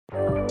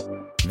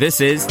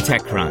This is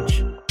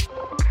TechCrunch.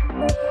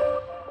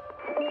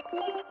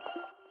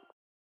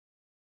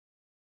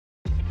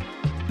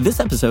 This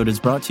episode is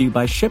brought to you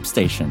by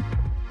ShipStation.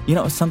 You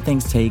know, some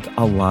things take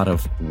a lot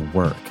of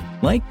work,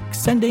 like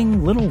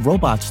sending little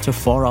robots to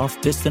far-off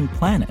distant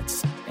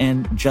planets.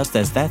 And just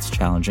as that's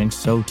challenging,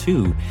 so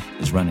too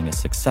is running a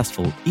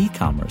successful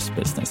e-commerce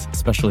business,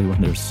 especially when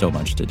there's so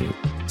much to do.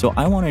 So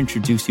I want to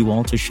introduce you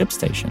all to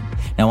ShipStation.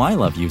 Now, I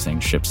love using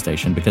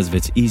ShipStation because of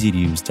its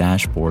easy-to-use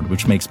dashboard,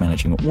 which makes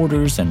managing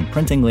orders and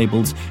printing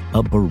labels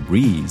a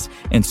breeze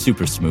and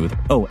super smooth.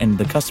 Oh, and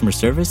the customer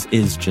service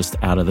is just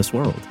out of this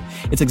world.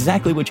 It's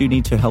exactly what you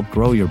need to help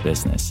grow your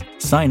business.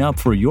 Sign up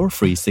for your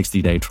free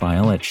 60-day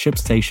trial at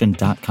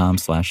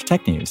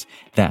shipstation.com/technews.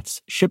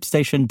 That's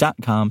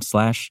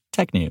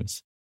shipstation.com/technews.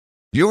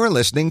 You're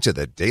listening to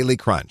The Daily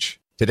Crunch.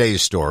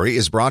 Today's story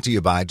is brought to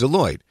you by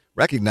Deloitte,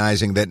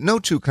 recognizing that no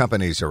two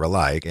companies are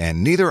alike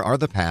and neither are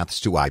the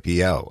paths to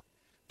IPO.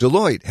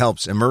 Deloitte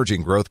helps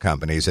emerging growth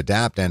companies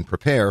adapt and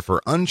prepare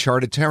for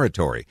uncharted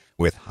territory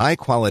with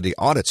high-quality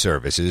audit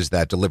services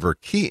that deliver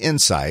key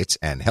insights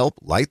and help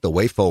light the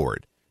way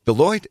forward.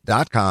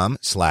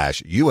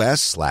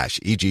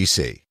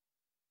 Deloitte.com/US/EGC.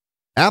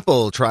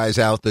 Apple tries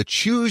out the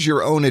Choose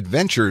Your Own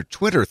Adventure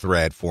Twitter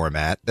thread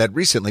format that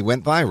recently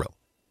went viral.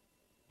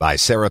 By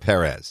Sarah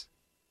Perez.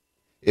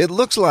 It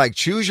looks like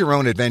Choose Your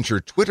Own Adventure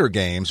Twitter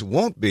games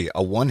won't be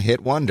a one-hit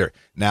wonder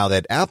now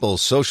that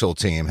Apple's social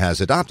team has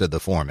adopted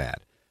the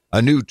format.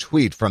 A new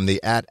tweet from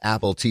the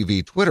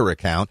 @AppleTV Twitter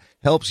account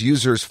helps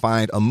users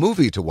find a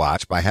movie to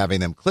watch by having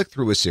them click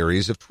through a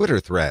series of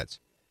Twitter threads.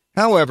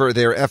 However,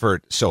 their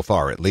effort, so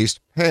far at least,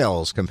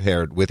 pales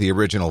compared with the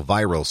original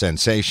viral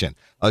sensation,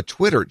 a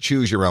Twitter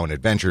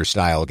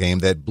choose-your-own-adventure-style game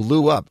that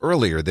blew up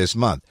earlier this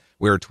month,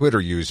 where Twitter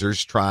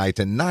users try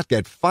to not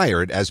get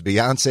fired as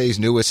Beyoncé's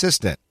new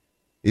assistant.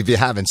 If you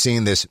haven't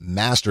seen this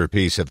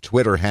masterpiece of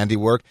Twitter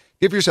handiwork,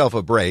 give yourself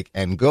a break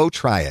and go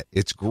try it.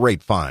 It's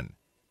great fun.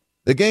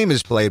 The game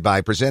is played by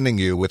presenting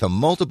you with a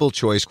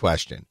multiple-choice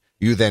question.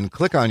 You then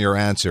click on your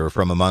answer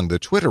from among the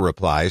Twitter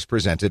replies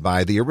presented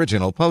by the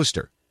original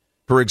poster.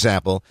 For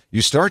example,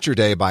 you start your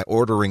day by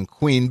ordering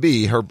Queen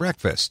Bee her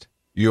breakfast.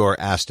 You're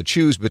asked to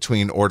choose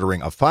between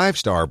ordering a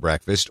 5-star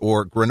breakfast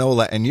or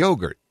granola and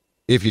yogurt.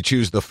 If you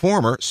choose the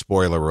former,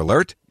 spoiler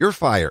alert, you're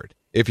fired.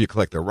 If you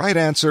click the right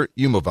answer,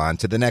 you move on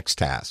to the next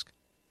task.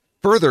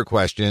 Further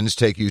questions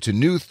take you to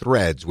new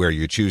threads where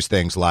you choose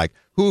things like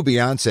who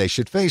Beyoncé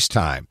should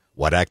FaceTime,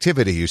 what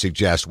activity you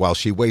suggest while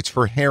she waits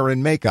for hair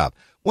and makeup,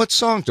 what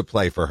song to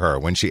play for her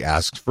when she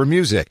asks for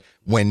music,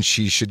 when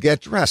she should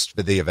get dressed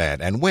for the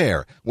event and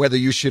where, whether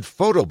you should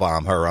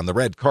photobomb her on the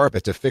red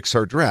carpet to fix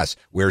her dress,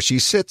 where she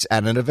sits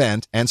at an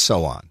event, and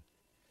so on.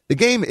 The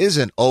game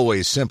isn't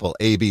always simple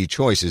A-B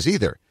choices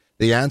either.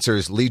 The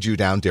answers lead you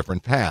down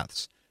different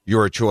paths.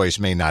 Your choice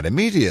may not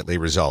immediately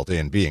result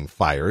in being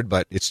fired,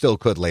 but it still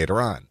could later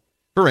on.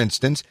 For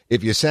instance,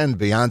 if you send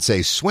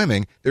Beyoncé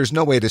swimming, there's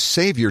no way to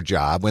save your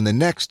job when the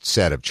next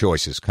set of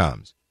choices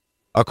comes.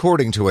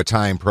 According to a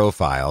Time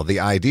profile,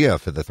 the idea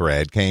for the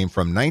thread came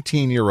from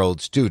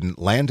 19-year-old student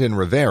Landon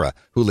Rivera,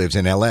 who lives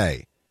in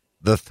L.A.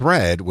 The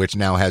thread, which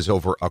now has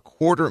over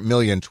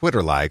 250,000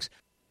 Twitter likes,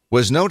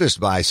 was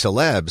noticed by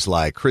celebs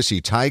like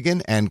Chrissy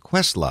Teigen and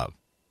Questlove.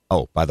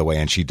 Oh, by the way,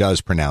 and she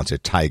does pronounce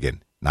it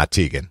Teigen, not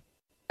Teigen.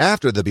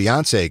 After the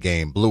Beyoncé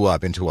game blew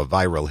up into a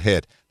viral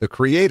hit, the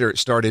creator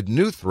started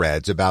new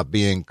threads about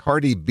being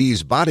Cardi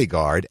B's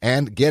bodyguard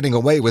and getting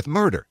away with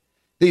murder.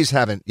 These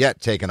haven't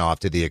yet taken off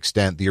to the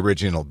extent the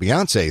original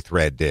Beyoncé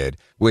thread did,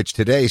 which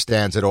today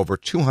stands at over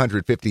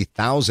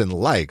 250,000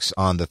 likes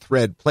on the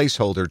thread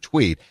placeholder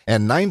tweet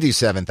and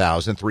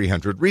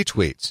 97,300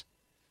 retweets.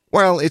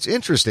 While it's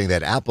interesting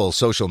that Apple's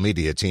social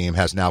media team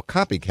has now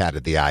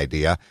copycatted the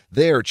idea,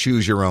 their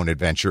Choose Your Own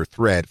Adventure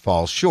thread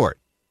falls short.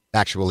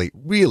 Actually,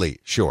 really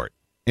short.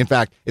 In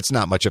fact, it's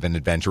not much of an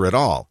adventure at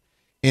all.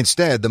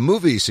 Instead, the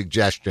movie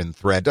suggestion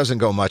thread doesn't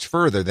go much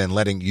further than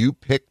letting you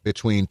pick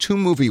between two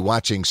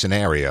movie-watching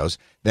scenarios,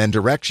 then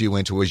directs you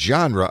into a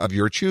genre of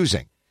your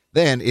choosing.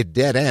 Then it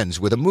dead ends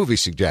with a movie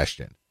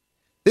suggestion.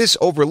 This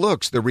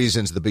overlooks the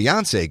reasons the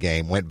Beyoncé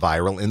game went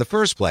viral in the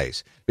first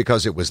place,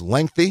 because it was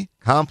lengthy,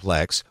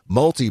 complex,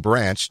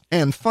 multi-branched,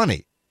 and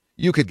funny.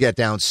 You could get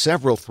down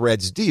several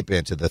threads deep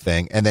into the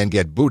thing and then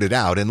get booted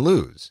out and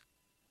lose.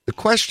 The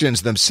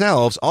questions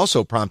themselves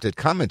also prompted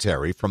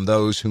commentary from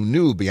those who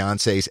knew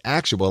Beyoncé's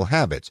actual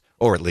habits,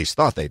 or at least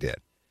thought they did.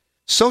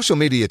 Social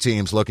media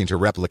teams looking to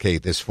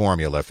replicate this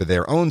formula for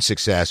their own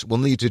success will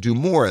need to do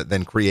more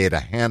than create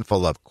a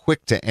handful of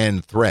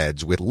quick-to-end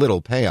threads with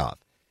little payoff.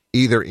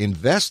 Either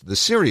invest the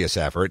serious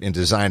effort in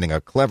designing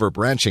a clever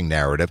branching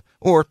narrative,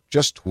 or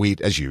just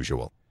tweet as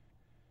usual.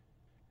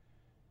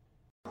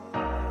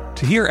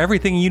 To hear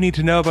everything you need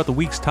to know about the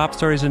week's top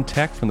stories in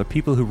tech from the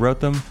people who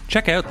wrote them,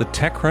 check out the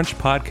TechCrunch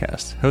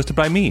podcast, hosted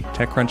by me,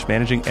 TechCrunch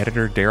managing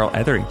editor Daryl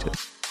Etherington.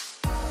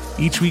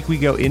 Each week we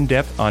go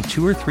in-depth on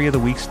 2 or 3 of the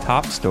week's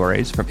top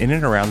stories from in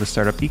and around the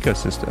startup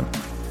ecosystem.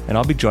 and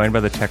I'll be joined by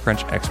the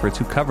TechCrunch experts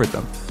who covered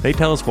them. They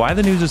tell us why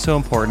the news is so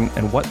important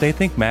and what they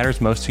think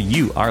matters most to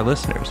you, our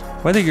listeners,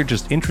 whether you're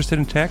just interested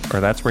in tech or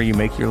that's where you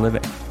make your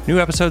living. New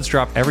episodes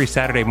drop every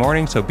Saturday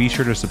morning, so be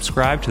sure to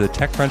subscribe to the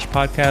TechCrunch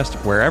podcast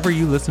wherever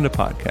you listen to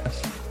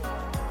podcasts.